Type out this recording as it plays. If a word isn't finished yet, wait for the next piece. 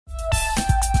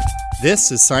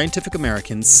This is Scientific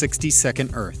American's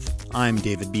 60-Second Earth. I'm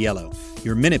David Biello.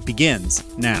 Your minute begins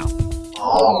now.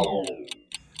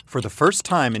 For the first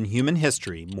time in human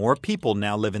history, more people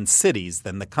now live in cities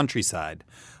than the countryside,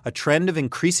 a trend of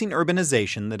increasing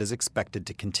urbanization that is expected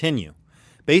to continue.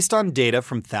 Based on data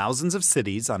from thousands of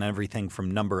cities on everything from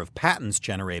number of patents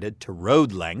generated to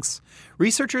road lengths,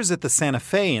 researchers at the Santa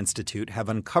Fe Institute have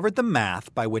uncovered the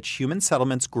math by which human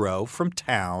settlements grow from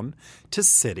town to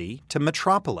city to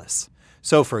metropolis.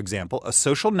 So, for example, a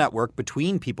social network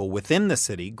between people within the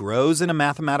city grows in a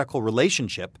mathematical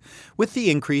relationship with the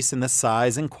increase in the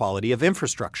size and quality of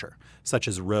infrastructure, such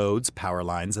as roads, power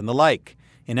lines, and the like.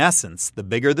 In essence, the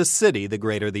bigger the city, the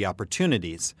greater the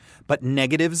opportunities. But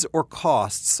negatives or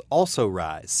costs also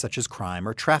rise, such as crime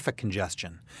or traffic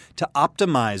congestion. To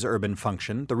optimize urban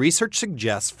function, the research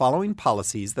suggests following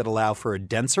policies that allow for a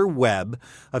denser web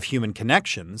of human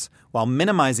connections while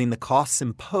minimizing the costs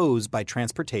imposed by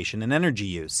transportation and energy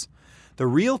use. The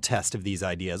real test of these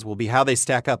ideas will be how they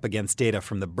stack up against data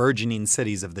from the burgeoning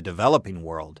cities of the developing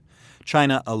world.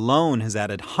 China alone has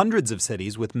added hundreds of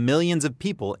cities with millions of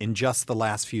people in just the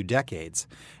last few decades,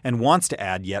 and wants to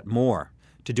add yet more.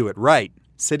 To do it right,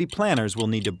 city planners will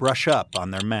need to brush up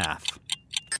on their math.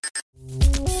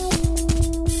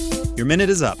 Your minute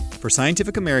is up. For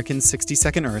Scientific American's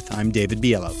 60-Second Earth, I'm David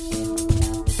Biello.